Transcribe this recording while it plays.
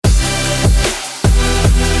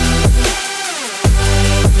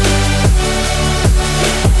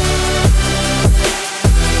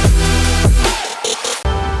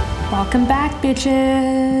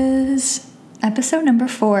bitches. Episode number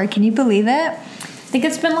 4. Can you believe it? I think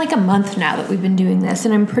it's been like a month now that we've been doing this,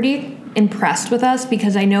 and I'm pretty impressed with us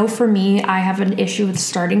because I know for me, I have an issue with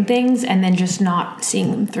starting things and then just not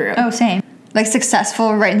seeing them through. Oh, same. Like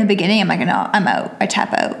successful right in the beginning, I'm like, no, I'm out. I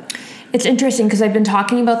tap out. It's interesting because I've been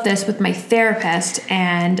talking about this with my therapist,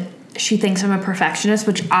 and she thinks I'm a perfectionist,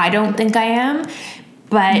 which I don't think I am.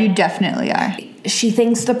 But you definitely are. She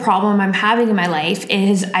thinks the problem I'm having in my life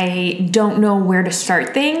is I don't know where to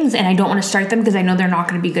start things, and I don't want to start them because I know they're not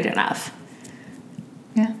going to be good enough.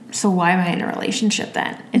 Yeah. So why am I in a relationship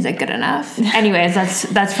then? Is it good enough? Anyways,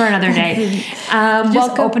 that's for another day.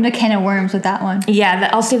 Just opened a can of worms with that one. Yeah,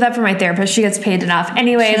 I'll save that for my therapist. She gets paid enough.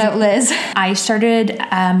 Anyways, shout out Liz. I started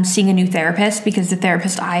seeing a new therapist because the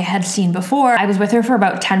therapist I had seen before, I was with her for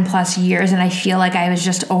about 10 plus years, and I feel like I was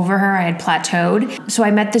just over her. I had plateaued. So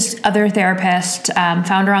I met this other therapist,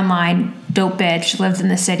 found her online. Dope bitch, lives in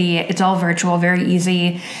the city. It's all virtual, very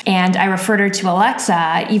easy. And I referred her to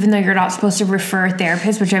Alexa, even though you're not supposed to refer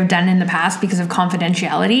therapists, which I've done in the past because of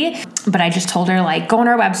confidentiality. But I just told her, like, go on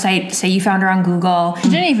our website, say you found her on Google. She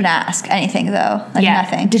didn't even ask anything, though. Like,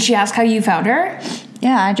 nothing. Did she ask how you found her?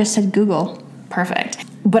 Yeah, I just said Google. Perfect.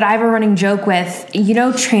 But I have a running joke with,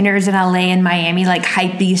 trainers in LA and Miami, like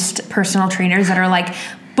hypebeast personal trainers that are like,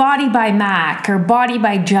 Body by Mac or Body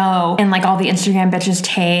by Joe, and like all the Instagram bitches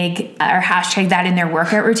tag or hashtag that in their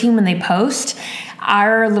workout routine when they post.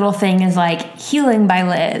 Our little thing is like healing by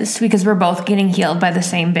Liz because we're both getting healed by the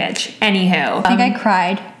same bitch. Anywho. I think I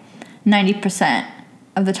cried 90%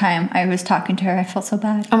 of the time I was talking to her. I felt so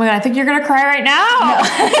bad. Oh my God, I think you're gonna cry right now.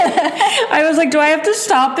 No. I was like, do I have to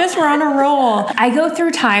stop this? We're on a roll. I go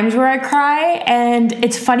through times where I cry, and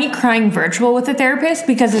it's funny crying virtual with a therapist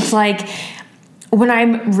because it's like, when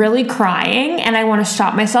I'm really crying and I want to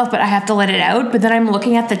stop myself, but I have to let it out, but then I'm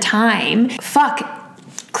looking at the time. Fuck,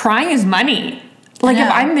 crying is money. Like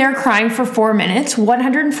if I'm there crying for 4 minutes,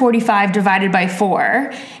 145 divided by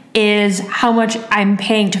 4 is how much I'm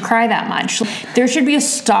paying to cry that much. There should be a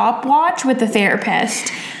stopwatch with the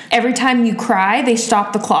therapist. Every time you cry, they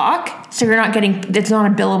stop the clock. So you're not getting, it's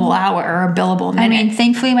not a billable hour or a billable minute. I mean,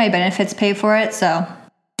 thankfully my benefits pay for it, so.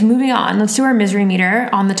 Moving on, let's do our misery meter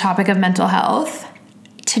on the topic of mental health.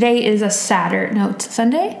 Today is a Saturday. No, it's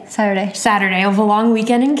Sunday? Saturday of a long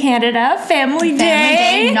weekend in Canada. Family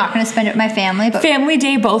day. I'm not going to spend it with my family. But family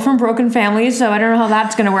day, both from broken families, so I don't know how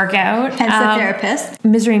that's going to work out. Hence the therapist.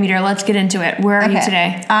 Misery meter, let's get into it. Where are you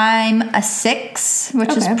today? I'm a 6,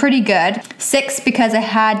 which is pretty good. 6 because I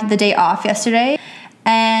had the day off yesterday,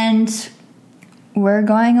 and we're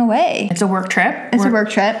going away. It's a work trip.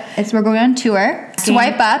 We're going on tour.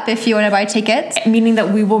 Swipe up if you want to buy tickets. Meaning that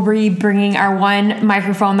we will be bringing our one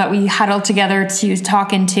microphone that we huddle together to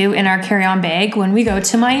talk into in our carry-on bag when we go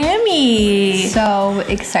to Miami. So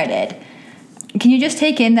excited. Can you just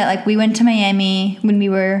take in that, like, we went to Miami when we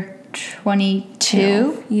were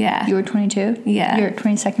 22? Yeah. You were 22? Yeah. Your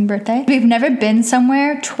 22nd birthday? We've never been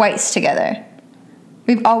somewhere twice together.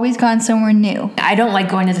 We've always gone somewhere new. I don't like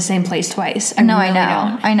going to the same place twice. I know.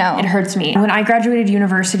 It hurts me. When I graduated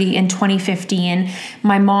university in 2015,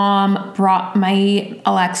 my mom brought my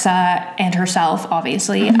Alexa and herself,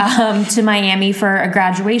 obviously, to Miami for a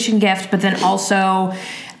graduation gift, but then also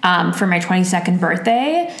for my 22nd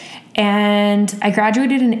birthday. And I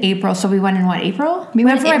graduated in April, so we went in April? We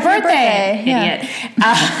went for my birthday. Idiot.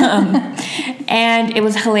 Yeah. And it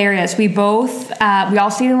was hilarious. We all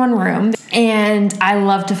stayed in one room, and I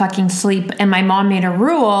love to fucking sleep. And my mom made a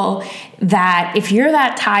rule that if you're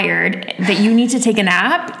that tired that you need to take a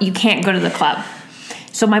nap, you can't go to the club.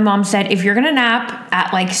 So my mom said, if you're gonna nap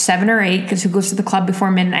at like 7 or 8, because who goes to the club before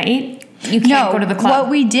midnight, you can't go to the club. What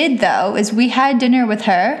we did though is we had dinner with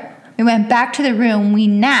her. We went back to the room, we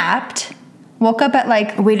napped, woke up at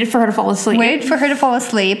waited for her to fall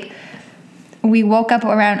asleep. We woke up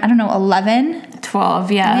around, 11?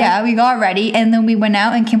 12, yeah. Yeah, we got ready, and then we went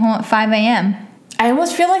out and came home at 5 a.m. I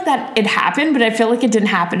almost feel like that it happened, but I feel like it didn't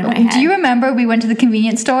happen in my head. Do you remember we went to the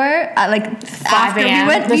convenience store at 5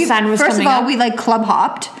 a.m.? The sun was coming up. First of all, we club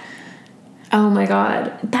hopped. Oh my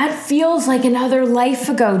God. That feels like another life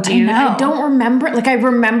ago, dude. I don't remember it. I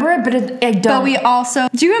remember it, but I don't. But we also...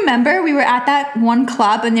 Do you remember we were at that one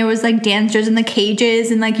club and there was dancers in the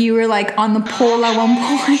cages and you were on the pole at one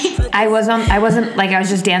point? I was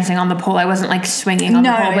just dancing on the pole. I wasn't swinging on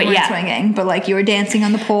the pole, but yeah. Swinging, but you were dancing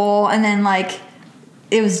on the pole, and then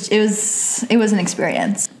it was an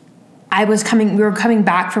experience. We were coming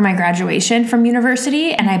back from my graduation from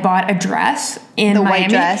university, and I bought a dress in Miami. White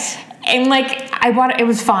dress. And I bought it, it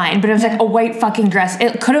was fine, but it was a white fucking dress.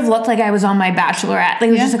 It could have looked like I was on my bachelorette. It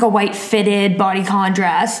was just a white fitted bodycon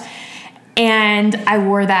dress. And I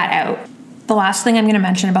wore that out. The last thing I'm going to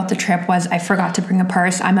mention about the trip was I forgot to bring a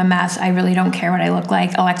purse. I'm a mess. I really don't care what I look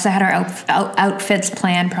like. Alexa had our outfits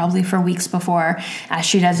planned probably for weeks before, as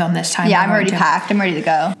she does on this time. Yeah, I'm already packed. I'm ready to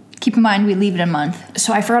go. Keep in mind, we leave in a month.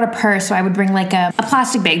 So I forgot a purse, so I would bring like a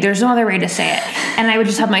plastic bag. There's no other way to say it. And I would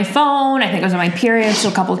just have my phone. I think it was on my period, so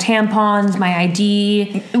a couple tampons, my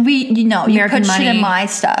ID. You put shit in my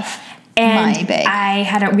stuff. And my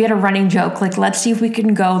bag. We had a running joke, like, let's see if we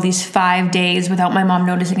can go these 5 days without my mom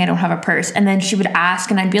noticing I don't have a purse. And then she would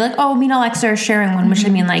ask, and I'd be like, oh, me and Alexa are sharing one, which I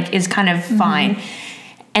mean, like, is kind of fine.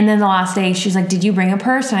 And then the last day, she's like, did you bring a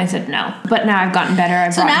purse? And I said, no. But now I've gotten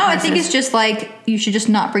better. So now I think it's just like, you should just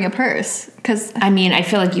not bring a purse. Because I mean, I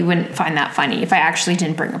feel like you wouldn't find that funny if I actually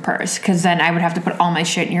didn't bring a purse. Because then I would have to put all my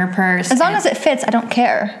shit in your purse. As long as it fits, I don't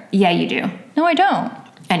care. Yeah, you do. No, I don't.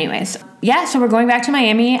 Anyways. Yeah, so we're going back to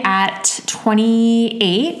Miami at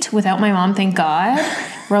 28 without my mom, thank God.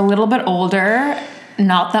 We're a little bit older.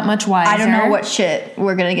 Not that much wiser. I don't know what shit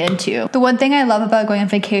we're going to get into. The one thing I love about going on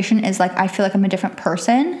vacation is, like, I feel like I'm a different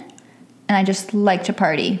person. And I just like to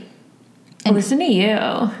party. And listen to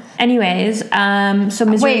you. Anyways, so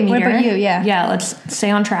misery meter. What about you? Yeah. Yeah, let's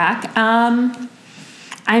stay on track.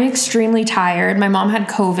 I'm extremely tired. My mom had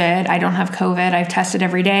COVID. I don't have COVID. I've tested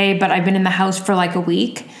every day, but I've been in the house for like a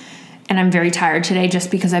week. And I'm very tired today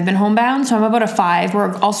just because I've been homebound. So I'm about a 5.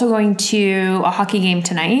 We're also going to a hockey game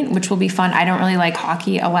tonight, which will be fun. I don't really like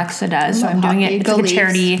hockey. Alexa does. So I'm doing it. It's like a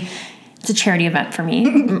charity. It's a charity event for me.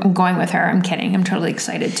 I'm going with her. I'm kidding. I'm totally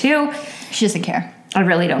excited too. She doesn't care. I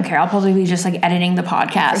really don't care. I'll probably be just like editing the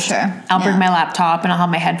podcast. For sure. I'll bring my laptop and I'll have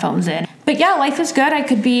my headphones in. But yeah, life is good. I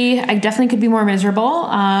definitely could be more miserable.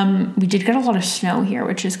 We did get a lot of snow here,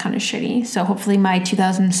 which is kind of shitty. So hopefully my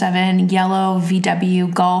 2007 yellow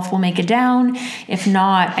VW Golf will make it down. If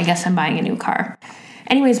not, I guess I'm buying a new car.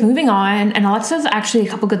 Anyways, moving on. And Alexa's actually a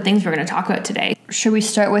couple good things we're going to talk about today. Should we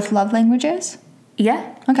start with love languages?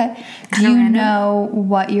 Yeah. Okay. Do you know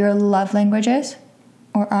what your love language is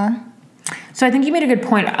or are? So I think you made a good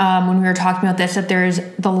point when we were talking about this, that there's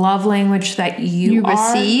the love language that you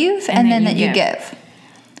receive and then that you give.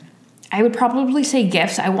 I would probably say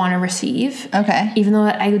gifts I want to receive. Okay. Even though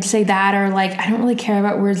I would say that, or like, I don't really care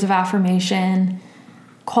about words of affirmation.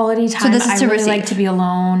 Quality time, I really like to be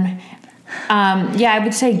alone. Yeah, I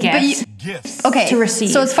would say gifts. Gifts. Okay. To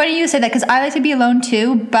receive. So it's funny you say that because I like to be alone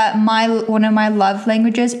too, but one of my love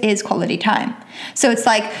languages is quality time. So it's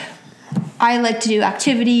like, I like to do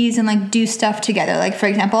activities and like do stuff together. Like, for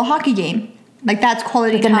example, a hockey game. Like, that's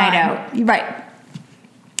quality time. Like a night out. Right.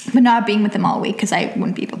 But not being with them all week because I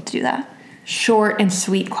wouldn't be able to do that. Short and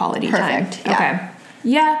sweet quality time. Perfect. Yeah. Okay.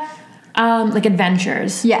 Yeah. Like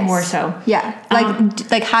adventures. Yes. More so. Yeah.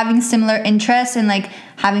 Like having similar interests and like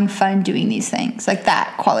having fun doing these things. Like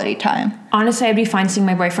that quality time. Honestly, I'd be fine seeing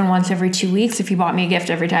my boyfriend once every 2 weeks. If he bought me a gift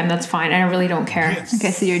every time, that's fine. I really don't care. Yes.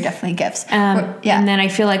 Okay, so you're definitely gifts. Yeah. And then I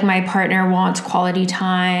feel like my partner wants quality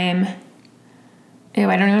time. Ew,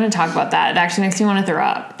 I don't even want to talk about that. It actually makes me want to throw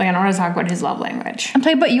up. Like, I don't want to talk about his love language. I'm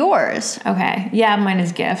talking about yours. Okay. Yeah, mine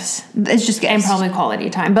is gifts. It's just gifts. And probably quality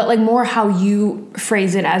time. But, like, more how you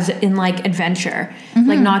phrase it as in, like, adventure. Mm-hmm.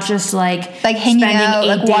 Like, not just, like hanging out,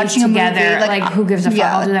 like, watching together. A movie. Like, who gives a fuck?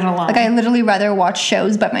 Yeah, I'll do that alone. Like, I literally rather watch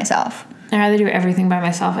shows by myself. I'd rather do everything by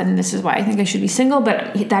myself. And this is why I think I should be single.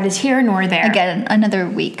 But that is here nor there. Again, another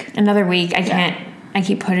week. Another week. I can't. I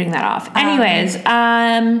keep putting that off. Anyways,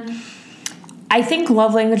 I think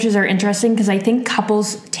love languages are interesting because I think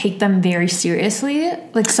couples take them very seriously.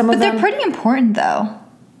 Like some of them, but they're pretty important though.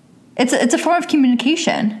 It's a form of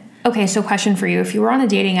communication. Okay, so question for you: if you were on a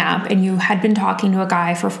dating app and you had been talking to a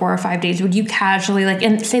guy for 4 or 5 days, would you casually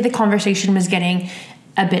and say the conversation was getting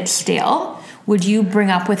a bit stale? Would you bring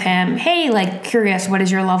up with him, hey, like, curious, what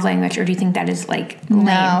is your love language? Or do you think that is like lame?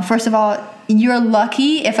 No. First of all, you're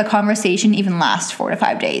lucky if a conversation even lasts 4 to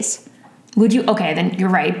 5 days. Would you? Okay, then you're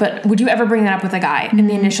right. But would you ever bring that up with a guy in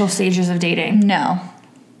the initial stages of dating? No.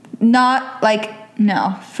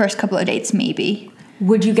 No. First couple of dates, maybe.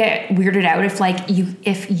 Would you get weirded out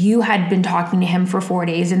if you had been talking to him for 4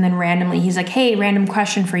 days and then randomly he's like, hey, random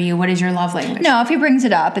question for you. What is your love language? No, if he brings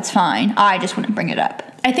it up, it's fine. I just wouldn't bring it up.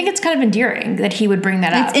 I think it's kind of endearing that he would bring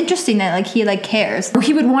that up. It's interesting that he cares. Or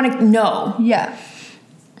he would want to know. Yeah.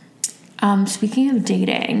 Speaking of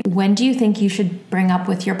dating, when do you think you should bring up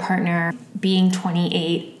with your partner being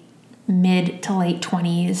 28, mid to late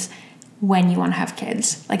 20s, when you want to have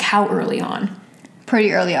kids? Like, how early on?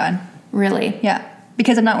 Pretty early on. Really? Yeah.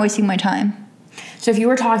 Because I'm not wasting my time. So if you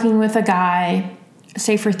were talking with a guy,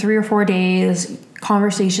 say for 3 or 4 days,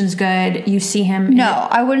 conversation's good, you see him... No,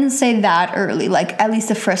 I wouldn't say that early. Like, at least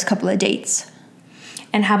the first couple of dates.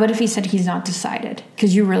 And how about if he said he's not decided?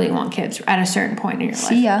 Because you really want kids at a certain point in your life.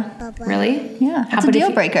 See ya. Really? Yeah, that's a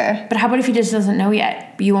deal breaker. But how about if he just doesn't know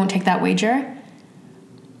yet? You won't take that wager?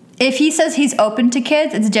 If he says he's open to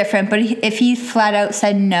kids, it's different. But if he flat out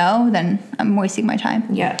said no, then I'm wasting my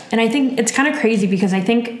time. Yeah. And I think it's kind of crazy because I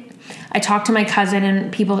think I talk to my cousin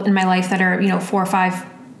and people in my life that are, 4 or 5,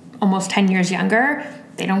 almost 10 years younger.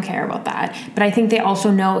 They don't care about that. But I think they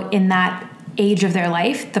also know in that age of their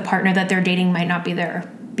life, the partner that they're dating might not be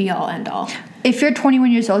their be-all, end-all. If you're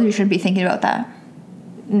 21 years old, you shouldn't be thinking about that.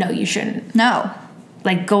 No, you shouldn't. No.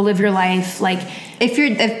 Like, go live your life. Like,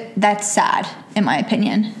 if that's sad, in my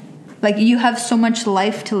opinion. Like, you have so much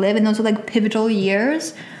life to live, and those are, like, pivotal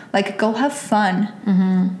years. Like, go have fun.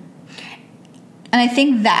 Mm-hmm. And I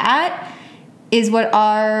think that is what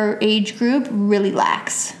our age group really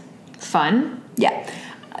lacks. Fun? Yeah.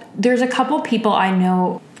 There's a couple people I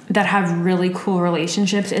know that have really cool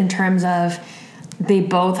relationships in terms of they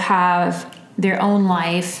both have their own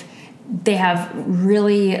life. They have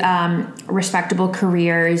really respectable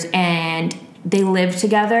careers, and they live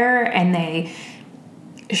together, and they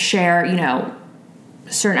share,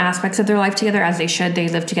 certain aspects of their life together, as they should. They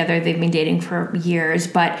live together. They've been dating for years,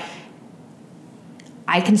 but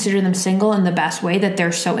I consider them single in the best way, that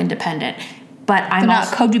they're so independent. But I'm not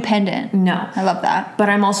codependent. No. I love that. But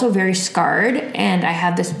I'm also very scarred, and I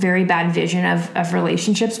have this very bad vision of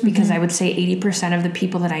relationships, because I would say 80% of the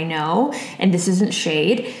people that I know, and this isn't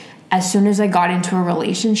shade, as soon as I got into a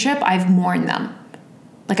relationship, I've mourned them.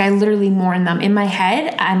 Like, I literally mourn them. In my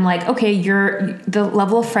head, I'm like, okay, the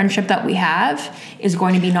level of friendship that we have is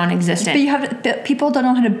going to be non-existent. But people don't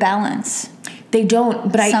know how to balance. They don't,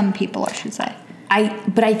 but some people, I should say.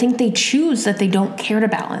 But I think they choose that they don't care to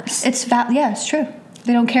balance. Yeah, it's true.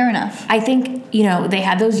 They don't care enough. I think, they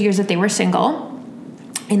had those years that they were single,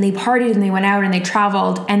 and they partied and they went out and they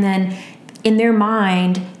traveled, and then in their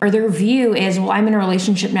mind or their view is, well, I'm in a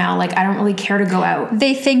relationship now. Like, I don't really care to go out.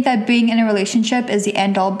 They think that being in a relationship is the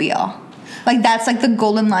end all be all. Like, that's like the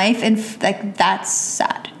golden life, and like, that's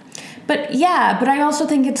sad. But yeah, but I also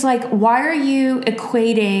think it's like, why are you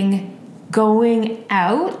equating going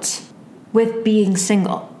out with being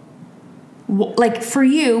single? Like, for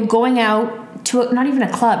you, going out to not even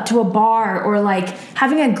a club, to a bar, or like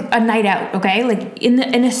having a night out, okay? Like in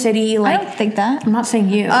a city, like, I don't think that. I'm not saying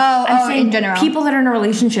you. I'm saying in general. People that are in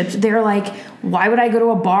relationships, they're like, why would I go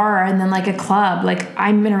to a bar and then like a club? Like,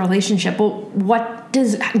 I'm in a relationship. Well, what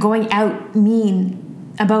does going out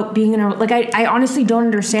mean about being in a, like, I honestly don't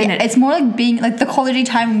understand it. It's more like being like the quality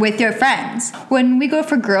time with your friends. When we go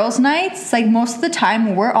for girls' nights, like, most of the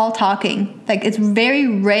time we're all talking. Like, it's very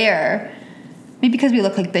rare, maybe because we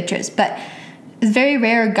look like bitches, but it's very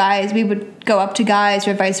rare guys, we would go up to guys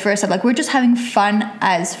or vice versa. Like, we're just having fun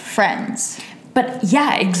as friends. But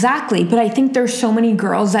yeah, exactly. But I think there's so many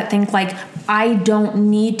girls that think like, I don't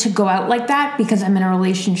need to go out like that because I'm in a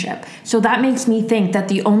relationship. So that makes me think that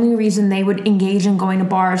the only reason they would engage in going to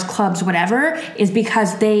bars, clubs, whatever, is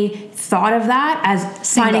because they thought of that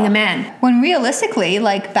as finding a man. When realistically,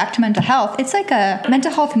 like, back to mental health, it's like a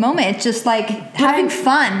mental health moment. It's just like having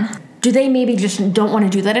fun. Do they maybe just don't want to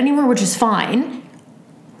do that anymore, which is fine?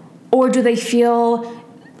 Or do they feel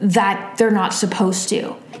that they're not supposed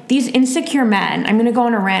to? These insecure men, I'm going to go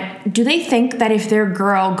on a rant, do they think that if their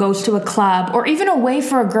girl goes to a club or even away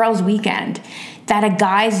for a girl's weekend, that a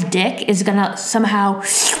guy's dick is going to somehow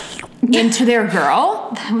into their girl?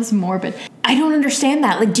 That was morbid. I don't understand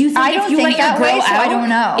that. Like, do you think if you let your girl out, I don't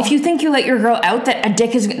know. If you think you let your girl out, that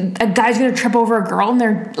a guy's going to trip over a girl and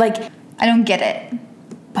they're like, I don't get it.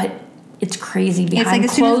 But it's crazy behind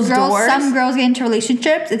it's like closed doors. Some girls get into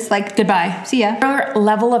relationships, it's like, goodbye. See ya. Our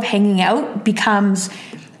level of hanging out becomes,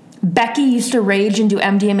 Becky used to rage and do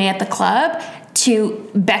MDMA at the club, to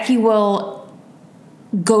Becky will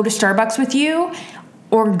go to Starbucks with you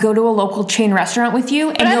or go to a local chain restaurant with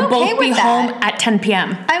you, and you'll both be home at 10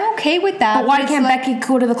 p.m. I'm okay with that. But why can't Becky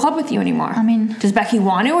go to the club with you anymore? I mean, does Becky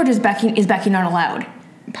want to, or is Becky not allowed?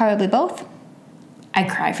 Probably both. I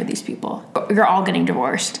cry for these people. You're all getting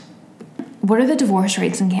divorced. What are the divorce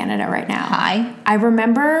rates in Canada right now? High. I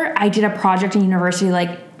remember I did a project in university,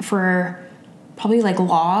 like, for probably like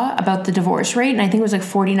law about the divorce rate, and I think it was like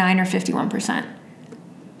 49 or 51%.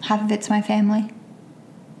 Half of it's my family.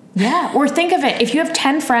 Yeah. Or think of it, if you have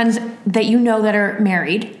 10 friends that you know that are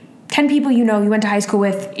married, 10 people you know you went to high school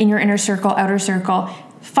with in your inner circle, outer circle,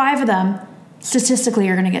 5 of them statistically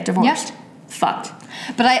are going to get divorced. Yep. Fucked.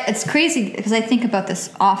 But it's crazy because I think about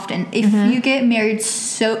this often. If you get married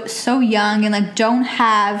so young and like don't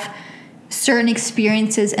have certain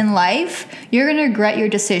experiences in life, you're gonna regret your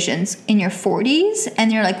decisions in your 40s,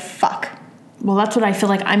 and you're like, fuck. Well, that's what I feel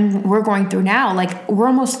like we're going through now. Like, we're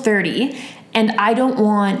almost 30, and I don't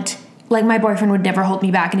want, like, my boyfriend would never hold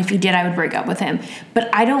me back, and if he did, I would break up with him.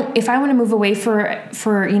 But if I want to move away for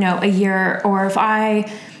a year, or if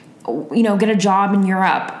I, get a job in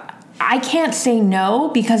Europe, I can't say no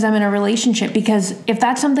because I'm in a relationship, because if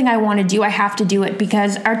that's something I want to do, I have to do it,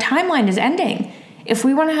 because our timeline is ending. If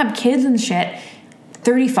we want to have kids and shit,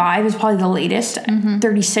 35 is probably the latest.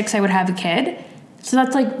 36, I would have a kid. So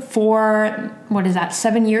that's like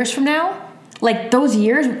 7 years from now? Like, those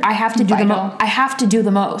years, I have to do I have to do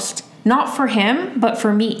the most. Not for him, but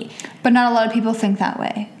for me. But not a lot of people think that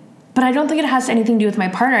way. But I don't think it has anything to do with my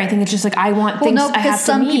partner. I think it's just like, I want things I have to meet. Because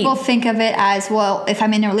some people think of it as, well, if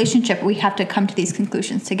I'm in a relationship, we have to come to these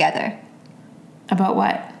conclusions together. About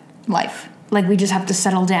what? Life. Like, we just have to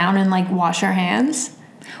settle down and, like, wash our hands?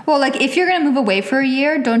 Well, like, if you're going to move away for a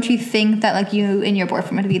year, don't you think that, like, you and your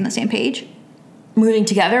boyfriend would be on the same page? Moving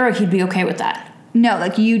together, or he'd be okay with that? No,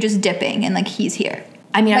 like, you just dipping and, like, he's here.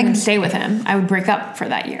 I mean, like, I would stay with him. I would break up for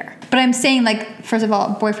that year. But I'm saying, like, first of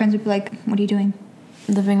all, boyfriends would be like, what are you doing?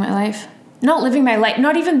 Living my life. Not living my life.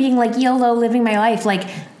 Not even being like, YOLO, living my life. Like,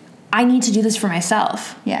 I need to do this for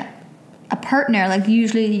myself. Yeah. A partner, like,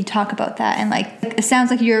 usually you talk about that. And, like, it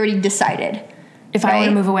sounds like you already decided. If I want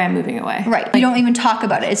to move away, I'm moving away. Right. Like, you don't even talk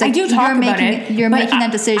about it. It's like, I do talk about it. You're making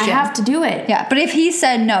that decision. I have to do it. Yeah. But if he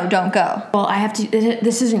said, no, don't go. Well, I have to.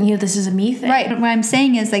 This isn't you. This is a me thing. Right. What I'm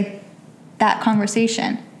saying is, like, that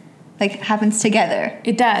conversation, like, happens together.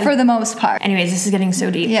 It does. For the most part. Anyways, this is getting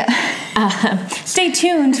so deep. Yeah. Stay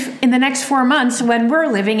tuned in the next 4 months when we're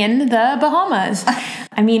living in the Bahamas.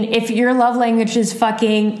 I mean, if your love language is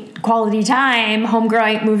fucking quality time, homegirl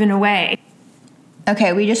ain't moving away.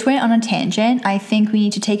 Okay, we just went on a tangent. I think we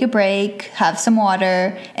need to take a break, have some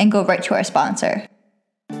water, and go right to our sponsor.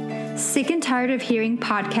 Sick and tired of hearing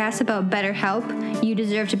podcasts about BetterHelp? You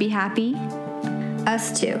deserve to be happy?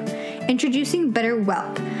 Us too. Introducing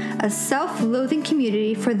BetterWelp, a self-loathing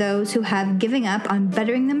community for those who have given up on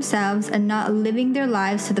bettering themselves and not living their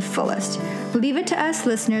lives to the fullest. Leave It to Us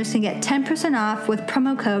listeners can get 10% off with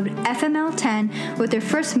promo code FML10 with their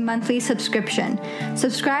first monthly subscription.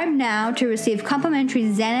 Subscribe now to receive complimentary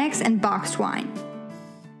Xanax and boxed wine.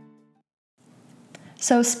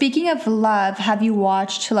 So speaking of love, have you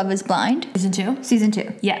watched Love is Blind? Season 2? Season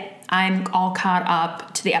 2. Yeah. I'm all caught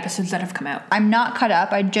up to the episodes that have come out. I'm not caught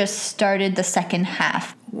up. I just started the second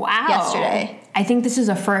half. Wow. Yesterday. I think this is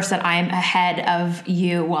a first that I'm ahead of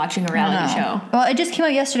you watching a reality show. Well, it just came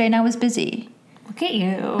out yesterday and I was busy. Look at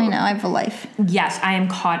you. I know, I have a life. Yes, I am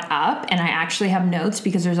caught up and I actually have notes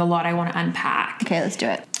because there's a lot I want to unpack. Okay, let's do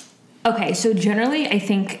it. Okay, so generally I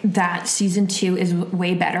think that season 2 is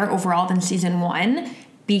way better overall than season 1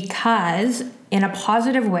 because in a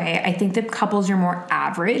positive way, I think the couples are more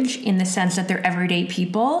average in the sense that they're everyday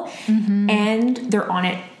people and they're on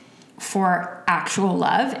it for actual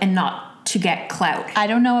love and not to get clout. I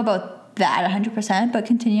don't know about that 100%, but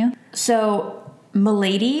continue. So,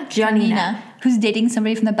 Milady, Janina, who's dating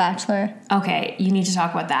somebody from The Bachelor. Okay, you need to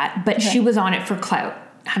talk about that. But she was on it for clout,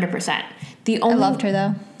 100%. I loved her,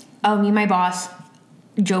 though. Oh, me and my boss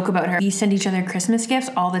joke about her. We send each other Christmas gifts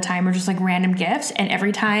all the time, or just like random gifts. And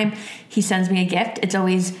every time he sends me a gift, it's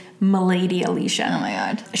always Milady Alicia. Oh, my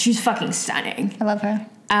God. She's fucking stunning. I love her.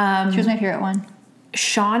 She was my favorite one.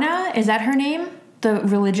 Shauna, is that her name? The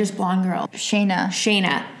religious blonde girl. Shayna.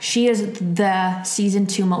 She is the season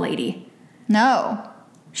 2 Milady. No.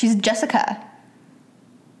 She's Jessica.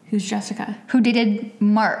 Who's Jessica? Who dated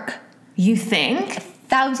Mark. You think?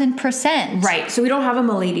 1,000%. Right. So we don't have a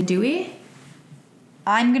Milady, do we?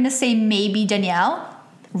 I'm going to say maybe Danielle.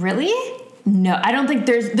 Really? No, I don't think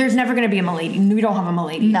there's never going to be a Milady. We don't have a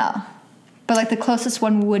Milady. No. But like the closest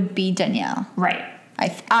one would be Danielle. Right.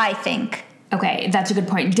 I think. Okay, that's a good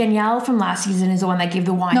point. Danielle from last season is the one that gave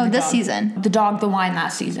the wine. No, this season. The dog the wine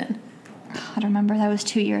last season. I don't remember. That was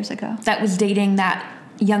 2 years ago. That was dating that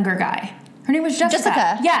younger guy. Her name was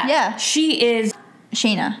Jessica. Yeah. She is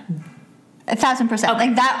Shayna. 1,000%. Okay.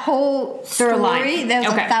 Like that whole story, that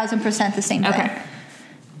was 1,000% the same thing. Okay.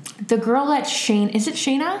 The girl that Shayna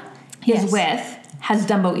is with has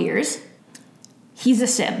Dumbo ears. He's a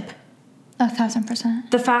simp. 1,000%.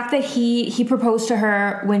 The fact that he proposed to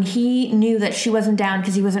her when he knew that she wasn't down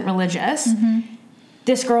because he wasn't religious.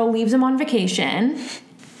 This girl leaves him on vacation.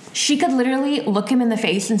 She could literally look him in the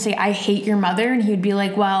face and say, I hate your mother. And he would be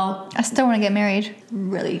like, well, I still want to get married.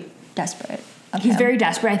 Really desperate. He's very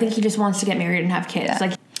desperate. I think he just wants to get married and have kids. Yeah.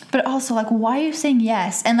 Like, but also, like, why are you saying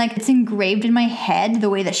yes? And, like, it's engraved in my head the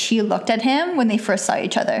way that she looked at him when they first saw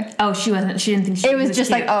each other. Oh, she didn't think she was. It was just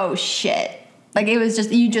cute. like, oh, shit. Like, it was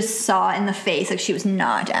just, you just saw in the face, like, she was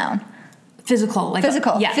not down. Physical.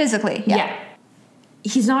 Yeah. Physically, yeah.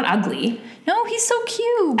 He's not ugly. No, he's so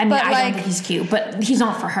cute. I mean, but I don't think he's cute, but he's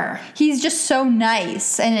not for her. He's just so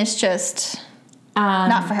nice, and it's just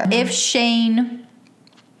not for her. If Shane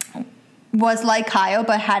was like Kyle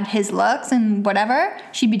but had his looks and whatever,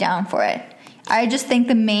 she'd be down for it. I just think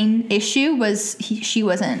the main issue was she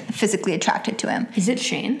wasn't physically attracted to him. Is it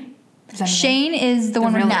Shane? Shane is the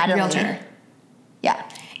one with Natalie. Realtor. Yeah.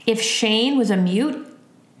 If Shane was a mute,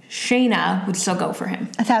 Shayna would still go for him.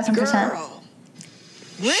 1,000%. Girl.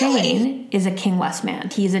 Really? Shane is a King West man.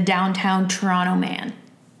 He's a downtown Toronto man.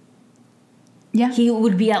 Yeah. He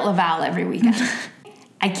would be at Laval every weekend.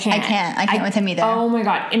 I can't with him either. Oh my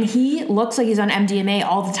god. And he looks like he's on MDMA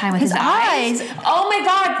all the time with his eyes. Oh my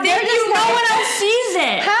god. They're just no one else sees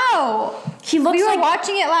it. How? He looks we were like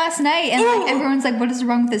watching it last night, and like everyone's like, "What is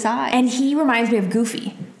wrong with his eye?" And he reminds me of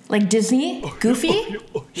Goofy. Like Disney, Goofy.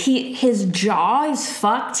 His jaw is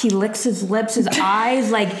fucked. He licks his lips, his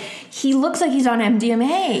eyes. Like, he looks like he's on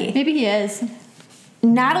MDMA. Maybe he is.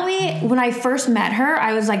 Natalie, when I first met her,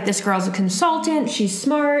 I was like, this girl's a consultant. She's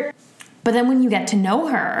smart. But then when you get to know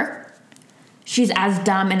her, she's as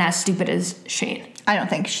dumb and as stupid as Shane. I don't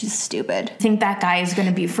think she's stupid. I think that guy is going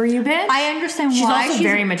to be for you, bitch. I understand she's why. Also she's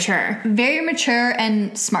very mature. Very mature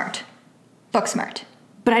and smart. Book smart.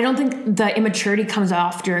 But I don't think the immaturity comes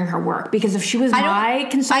off during her work, because if she was my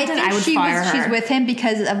consultant, I would fire her. She's with him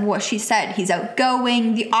because of what she said. He's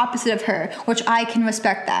outgoing, the opposite of her, which I can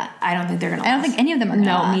respect that. I don't think they're going to last. I don't think any of them are going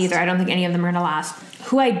to last. No, me either. I don't think any of them are going to last.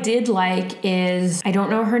 Who I did like is, I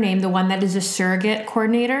don't know her name, the one that is a surrogate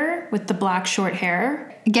coordinator with the black short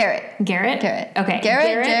hair. Garrett. Okay.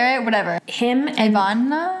 Garrett, whatever. Him and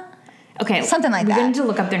Ivana? Okay. Something like that. We're going to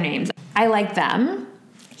look up their names. I like them.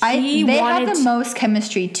 They have the most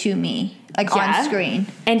chemistry to me, like on screen.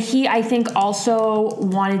 And he, I think, also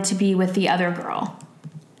wanted to be with the other girl,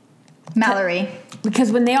 Mallory.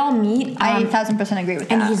 Because when they all meet, I 1,000% agree with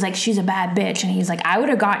that. And he's like, she's a bad bitch, and he's like, I would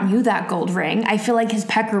have gotten you that gold ring. I feel like his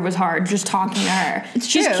pecker was hard just talking to her.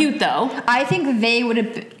 She's true. cute though. I think they would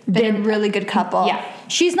have been a really good couple. Yeah,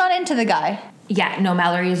 she's not into the guy. Yeah, no,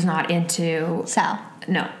 Mallory is not into Sal.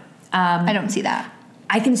 No, I don't see that.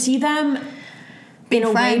 I can see them in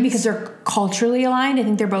a way because they're culturally aligned. I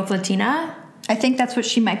think they're both Latina. I think that's what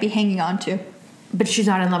she might be hanging on to. But she's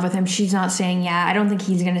not in love with him. She's not saying yeah. I don't think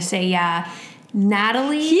he's gonna say yeah.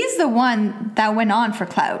 Natalie, he's the one that went on for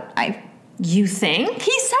clout. You think?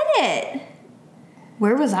 He said it.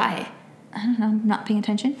 Where was I? I don't know. I'm not paying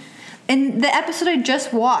attention. In the episode I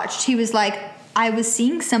just watched, he was like, I was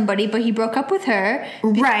seeing somebody, but he broke up with her.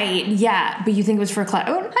 Right, yeah. But you think it was for clout?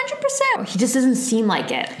 100%. He just doesn't seem like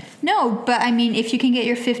it. No, but I mean, if you can get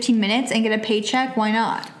your 15 minutes and get a paycheck, why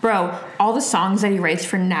not? Bro, all the songs that he writes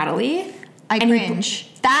for Natalie, I cringe.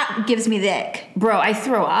 That gives me the ick. Bro, I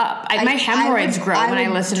throw up. My hemorrhoids grow when I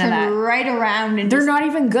listen to that. Right around and they're not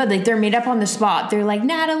even good. Like, they're made up on the spot. They're like,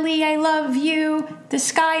 Natalie, I love you. The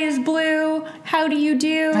sky is blue. How do you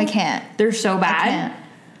do? I can't. They're so bad. I can't.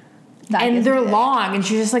 And they're long, and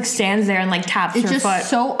she just like stands there and like taps her foot. It's just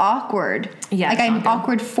so awkward. Yeah, like I'm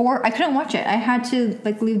awkward for. I couldn't watch it. I had to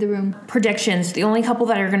like leave the room. Predictions. The only couple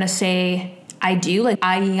that are gonna say I do, like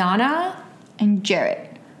Ayana and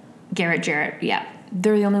Jarrett. Jarrett. Yeah,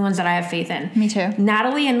 they're the only ones that I have faith in. Me too.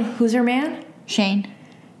 Natalie and who's her man? Shane.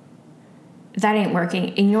 That ain't working.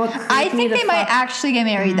 And you know what? I think they might actually get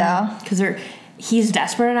married though, because he's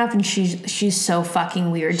desperate enough, and she's so fucking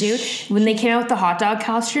weird, dude. When they came out with the hot dog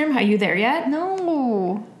costume, are you there yet?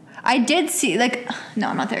 No, I did see no,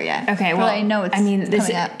 I'm not there yet. Okay, well, but I know it's. I mean,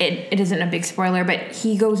 coming up. It isn't a big spoiler, but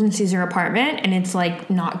he goes and sees her apartment, and it's like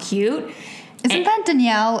not cute. Isn't that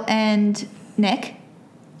Danielle and Nick?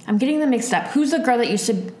 I'm getting them mixed up. Who's the girl that used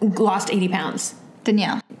to lost 80 pounds?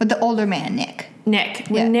 Danielle, with the older man, Nick.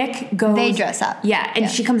 When Nick goes, they dress up. Yeah, and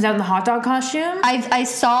she comes out in the hot dog costume. I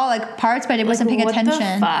saw like parts, but I wasn't paying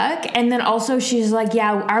attention. What the fuck? And then also she's like,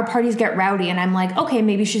 yeah, our parties get rowdy, and I'm like, okay,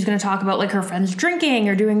 maybe she's gonna talk about like her friends drinking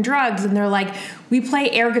or doing drugs, and they're like, we play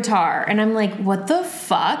air guitar, and I'm like, what the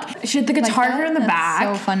fuck? She had the guitar here in the back.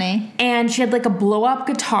 So funny. And she had like a blow up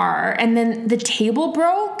guitar, and then the table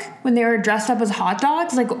broke when they were dressed up as hot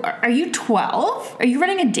dogs. Like, are you 12? Are you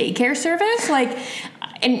running a daycare service? Like.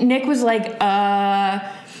 And Nick was like, and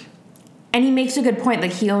he makes a good point.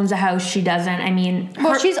 Like, he owns a house, she doesn't. I mean,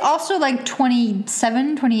 well, she's also like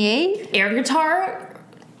 27, 28. Air guitar?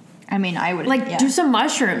 I mean, I would do some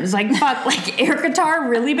mushrooms. Like, fuck, like air guitar,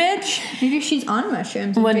 really, bitch? Maybe she's on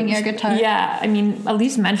mushrooms and doing air guitar. Yeah, I mean, at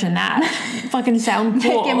least mention that. Fucking sound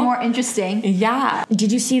cool. Make it more interesting. Yeah.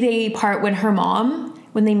 Did you see the part when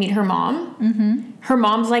they meet her mom? Mm-hmm. Her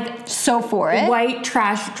mom's like so for it. White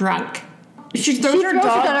trash drunk. She throws her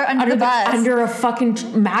daughter under the bus. Under a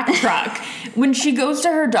fucking Mack truck. When she goes to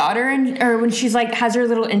her daughter or when she's like has her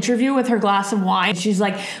little interview with her glass of wine, she's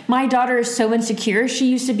like, my daughter is so insecure. She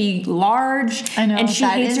used to be large. I know, and she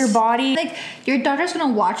hates her body. Like, your daughter's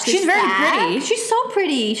gonna watch this. She's very pretty. She's so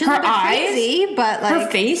pretty. She's a bit crazy, but like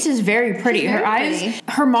her face is very pretty. Her eyes.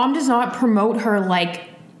 Her mom does not promote her like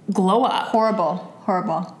glow up. Horrible.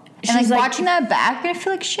 And like watching that back, I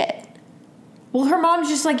feel like shit. Well, her mom's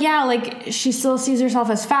just like, yeah, like she still sees herself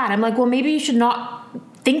as fat. I'm like, well, maybe you should not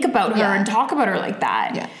think about her and talk about her like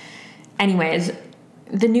that. Yeah. Anyways,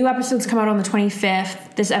 the new episodes come out on the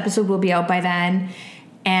 25th. This episode will be out by then,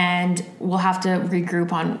 and we'll have to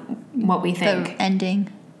regroup on what we think. The ending.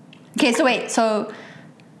 Okay, so wait,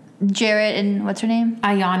 Jarrett and what's her name?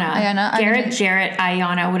 Ayana. Garrett, Jarrett,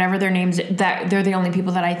 Ayana, whatever their names. That they're the only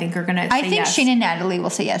people that I think are gonna. I think Shane and Natalie will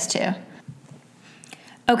say yes too.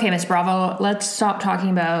 Okay, Miss Bravo, let's stop talking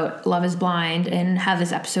about Love is Blind and have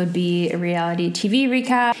this episode be a reality TV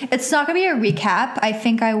recap. It's not going to be a recap. I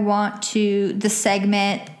think I want the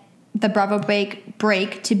segment, the Bravo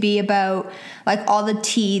break to be about like all the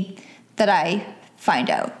tea that I find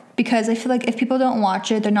out. Because I feel like if people don't watch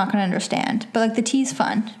it, they're not going to understand. But like the tea's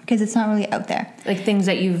fun because it's not really out there. Like things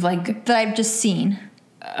that you've like... That I've just seen.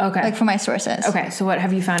 Okay. Like from my sources. Okay, so what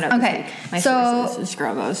have you found out this week? My sources,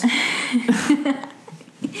 Scrubbos.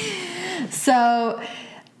 So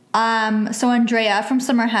Andrea from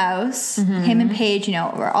Summer House, him and Paige,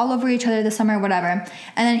 were all over each other this summer, whatever. And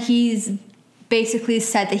then he's basically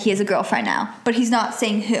said that he has a girlfriend now, but he's not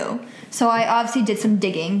saying who. So I obviously did some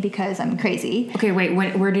digging because I'm crazy. Okay, wait,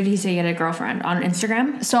 where did he say he had a girlfriend? On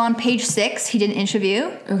Instagram? So on page 6, he did an interview.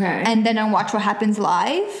 Okay. And then on Watch What Happens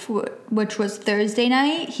Live, which was Thursday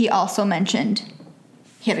night, he also mentioned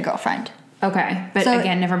he had a girlfriend. Okay, but so,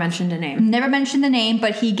 again, never mentioned a name. Never mentioned the name,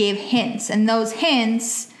 but he gave hints. And those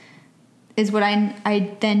hints is what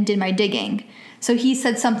I then did my digging. So he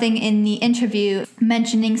said something in the interview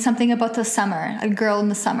mentioning something about the summer, a girl in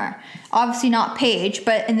the summer. Obviously not Paige,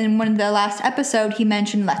 but and then in the last episode, he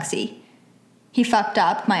mentioned Lexi. He fucked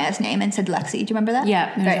up Maya's name and said Lexi. Do you remember that?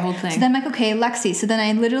 Yeah, there's a whole thing. So then I'm like, okay, Lexi. So then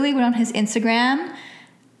I literally went on his Instagram,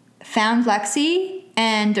 found Lexi,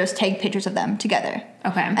 and there's tag pictures of them together.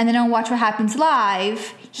 Okay. And then on Watch What Happens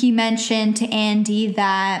Live, he mentioned to Andy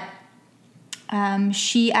that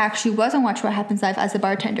she actually was on Watch What Happens Live as a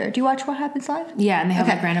bartender. Do you watch What Happens Live? Yeah, and they have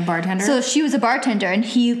like random bartenders. So she was a bartender, and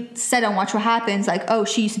he said on Watch What Happens, like, oh,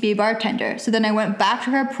 she used to be a bartender. So then I went back to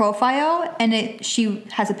her profile, and she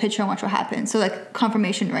has a picture on Watch What Happens. So like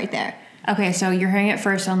confirmation right there. Okay, so you're hearing it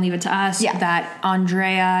first and leave it to us that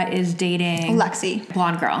Andrea is dating Lexi.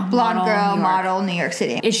 Blonde girl, model, New York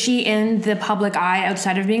City. Is she in the public eye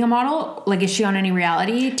outside of being a model? Like, is she on any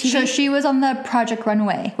reality TV? So she was on the Project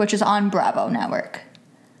Runway, which is on Bravo Network.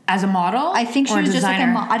 As a model? I think she was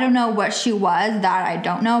designer? Just like I don't know what she was, that I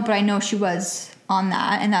don't know, but I know she was on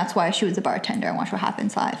that, and that's why she was a bartender and Watch What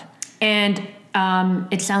Happens Live. And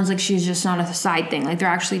it sounds like she's just not a side thing. Like, they're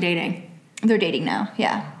actually dating. They're dating now,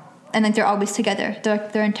 yeah. And like they're always together.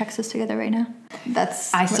 They're in Texas together right now.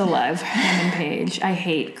 I still love him and Paige. I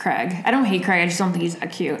hate Craig. I don't hate Craig. I just don't think he's that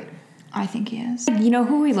cute. I think he is. You know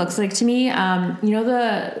who he looks like to me? You know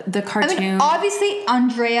the cartoon. I mean, obviously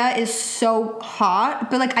Andrea is so hot,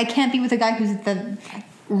 but like I can't be with a guy who's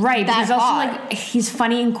right. But he's also like he's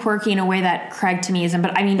funny and quirky in a way that Craig to me isn't.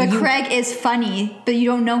 But I mean, Craig is funny, but you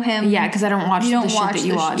don't know him. Yeah, because I don't watch the shit that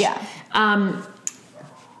you watch. Yeah.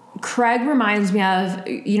 Craig reminds me of,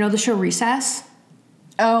 the show Recess?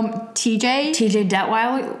 TJ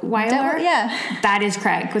Detweiler? Yeah. That is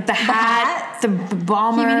Craig. With the hat, the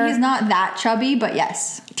bomber. I mean, he's not that chubby, but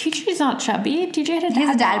yes. TJ's not chubby. TJ had a dad bod. He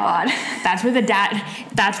has a dad bod. That's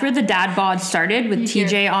where the dad bod started with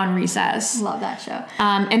TJ on Recess. Love that show.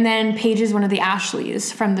 And then Paige is one of the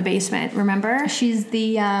Ashleys from The Basement, remember? She's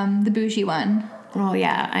the bougie one. Oh,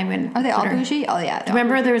 yeah. Are they all bougie? Oh, yeah.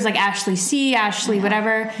 Remember there was like Ashley C, Ashley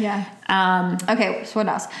whatever? Yeah. Okay, so what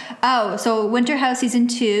else? Oh, so Winter House Season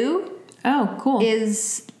 2. Oh, cool.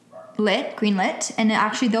 Is green lit. And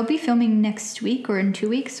actually they'll be filming next week or in 2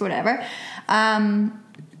 weeks, whatever. But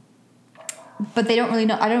they don't really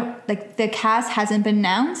know. The cast hasn't been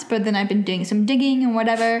announced, but then I've been doing some digging and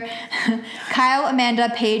whatever. Kyle,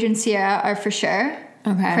 Amanda, Paige, and Sierra are for sure.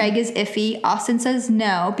 Okay. Craig is iffy. Austin says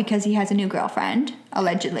no because he has a new girlfriend,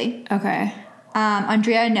 allegedly. Okay.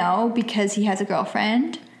 Andrea, no, because he has a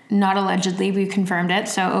girlfriend. Not allegedly. We confirmed it,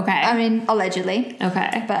 so okay. I mean, allegedly.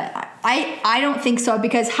 Okay. But I don't think so,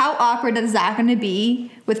 because how awkward is that going to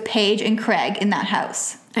be with Paige and Craig in that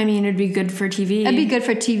house? I mean, it'd be good for TV. It'd be good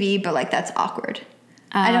for TV, but, that's awkward.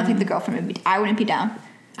 I don't think the girlfriend would be... I wouldn't be down.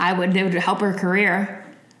 I would. It would help her career.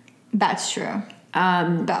 That's true.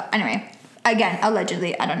 But anyway, again,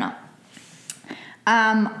 allegedly, I don't know.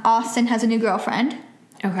 Austin has a new girlfriend.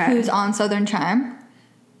 Okay. Who's on Southern Charm.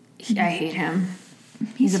 I hate him.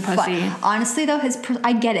 He's a pussy. Honestly, though,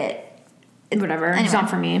 I get it. Whatever. Anyway. It's not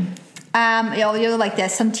for me. You'll like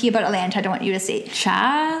this. Some tea about Atlanta I don't want you to see.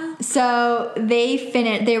 Cha. So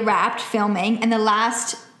they wrapped filming, and the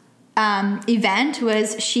last event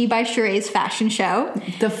was She by Sheree's fashion show.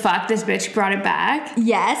 The fuck? This bitch brought it back?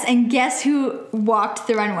 Yes, and guess who walked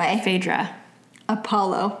the runway? Phaedra.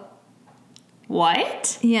 Apollo.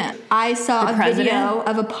 What? Yeah. I saw The a president? video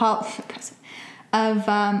of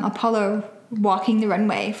Apollo walking the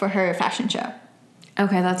runway for her fashion show.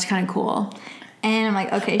 Okay, that's kind of cool. And I'm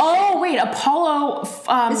like, okay. Oh, wait, Apollo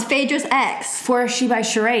It's Phaedra's ex. for She by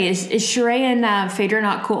Sheree. Is Sheree and Phaedra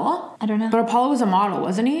not cool? I don't know. But Apollo was a model,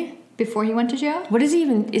 wasn't he? Before he went to jail? What is he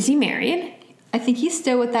even? Is he married? I think he's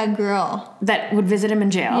still with that girl. That would visit him in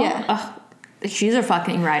jail? Yeah. Ugh, she's a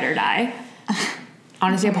fucking ride or die.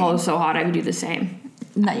 Honestly, Apollo's so hot, I would do the same.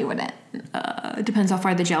 No, you wouldn't. It depends how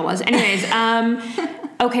far the jail was. Anyways,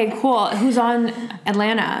 okay, cool. Who's on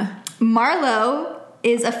Atlanta? Marlo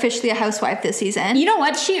is officially a housewife this season. You know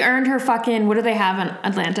what? She earned her fucking, what do they have in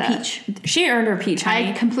Atlanta? Peach. She earned her peach, honey.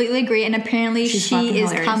 I completely agree, and apparently She's fucking she is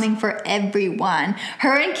hilarious. coming for everyone.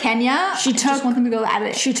 Her and Kenya, I just want them to go at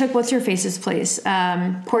it. She took what's her face's place?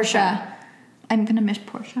 Portia. I'm gonna miss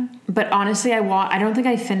Portia. But honestly, I don't think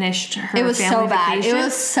I finished her. It was family so bad. vacation. It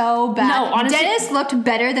was so bad. No, honestly- Dennis looked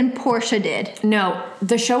better than Portia did. No,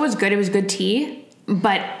 the show was good. It was good tea,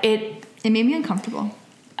 but It made me uncomfortable.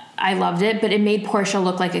 I loved it, but it made Portia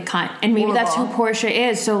look like a cunt. And maybe that's who Horrible. Portia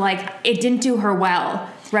is. So, like, it didn't do her well,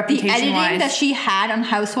 The reputation-wise. editing that she had on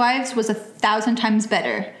Housewives was 1,000 times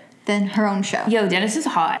better than her own show. Yo, Dennis is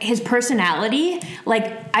hot. His personality,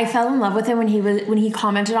 like, I fell in love with him when he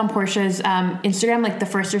commented on Portia's Instagram, like, the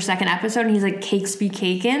first or second episode, and he's like, cakes be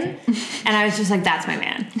cakin'. And I was just like, that's my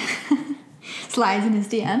man. Slides in his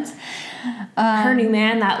DMs. Her new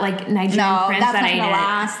man, that, like, Nigerian No, prince that's that not I gonna did.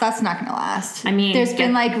 last. That's not gonna last. I mean, there's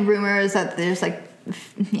been like rumors that there's like,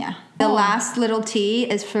 yeah. The Oh. last little tea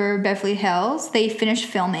is for Beverly Hills. They finished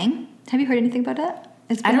filming. Have you heard anything about it?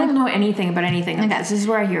 It's I been, don't like, know anything about anything of Okay. this. This is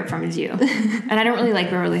where I hear it from is you. And I don't really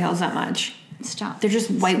like Beverly Hills that much. Stop. They're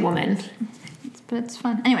just white women. But it's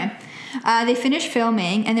fun. Anyway, they finished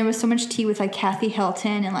filming, and there was so much tea with like Kathy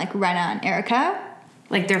Hilton and like Rena and Erica.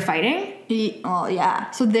 Like, they're fighting? Oh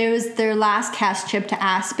yeah. So there was their last cast trip to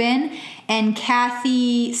Aspen, and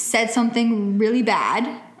Kathy said something really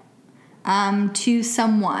bad to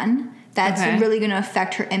someone that's Okay. really going to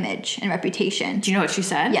affect her image and reputation. Do you know what she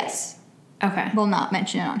said? Yes. Okay. We'll not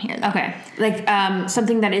mention it on here, though. Okay. Like,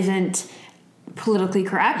 something that isn't politically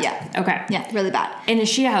correct? Yeah. Okay. Yeah, really bad. And is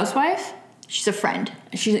she a housewife? She's a friend.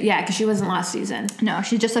 Yeah, because she wasn't last season. No,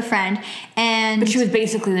 she's just a friend. And But she was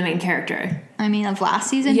basically the main character. I mean, of last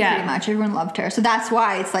season, Yeah. pretty much. Everyone loved her. So that's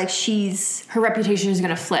why it's like she's... Her reputation is going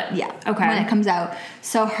to flip. Yeah. Okay. When it comes out.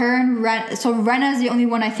 So her and Rena is the only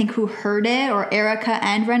one I think who heard it, or Erica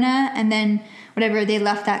and Rena, and then whatever, they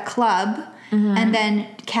left that club, and then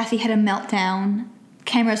Kathy had a meltdown.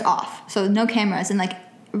 Cameras off, so no cameras, and like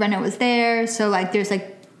Rena was there. So like there's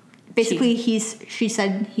like basically he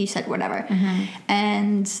said whatever,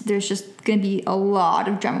 and there's just gonna be a lot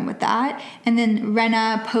of drama with that. And then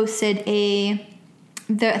Rena posted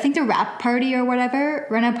I think the rap party or whatever,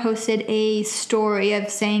 Rena posted a story of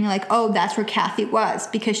saying like, oh, that's where Kathy was,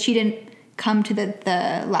 because she didn't come to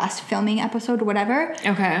the last filming episode or whatever.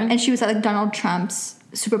 Okay. And she was at like Donald Trump's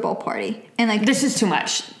Super Bowl party. And like This is too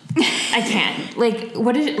much. I can't. Like,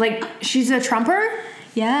 what is it? Like, she's a Trumper?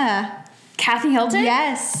 yeah. Kathy Hilton?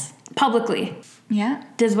 Yes. Publicly. Yeah.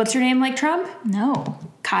 Does what's her name like Trump? No.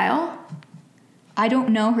 Kyle? I don't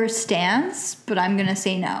know her stance, but I'm gonna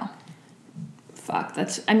say no. Fuck,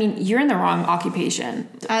 I mean, you're in the wrong occupation.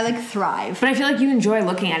 I like thrive. But I feel like you enjoy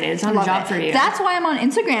looking at it. It's not a Love job it. for you. That's why I'm on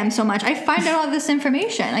Instagram so much. I find out all this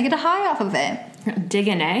information. I get a high off of it.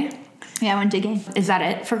 Digging, eh? Yeah, I went digging. Is that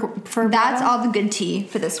it for That's Bravo? all the good tea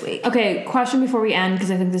for this week. Okay, question before we end, because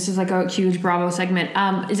I think this is like a huge Bravo segment.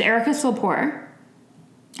 Is Erica still poor?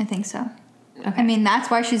 I think so. Okay. I mean,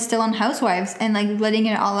 that's why she's still on Housewives and like letting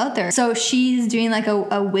it all out there. So she's doing like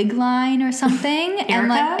a wig line or something. And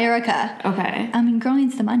like Erica. Okay. I mean, girl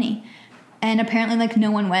needs the money. And apparently like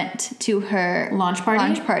no one went to her Launch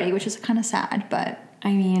party? which is kind of sad, but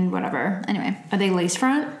I mean, whatever. anyway, Are they lace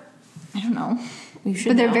front? I don't know. You should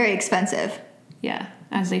But they're know. very expensive. Yeah,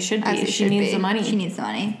 as they should be. As they She should needs be. the money. She needs the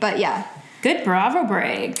money. But yeah. Good Bravo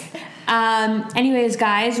break. Anyways,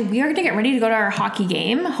 guys, we are going to get ready to go to our hockey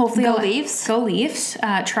game. Hopefully, Go Leafs. Go Leafs.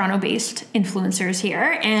 Toronto-based influencers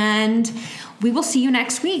here. And we will see you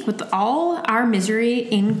next week with all our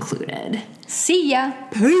misery included. See ya.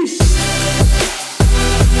 Peace.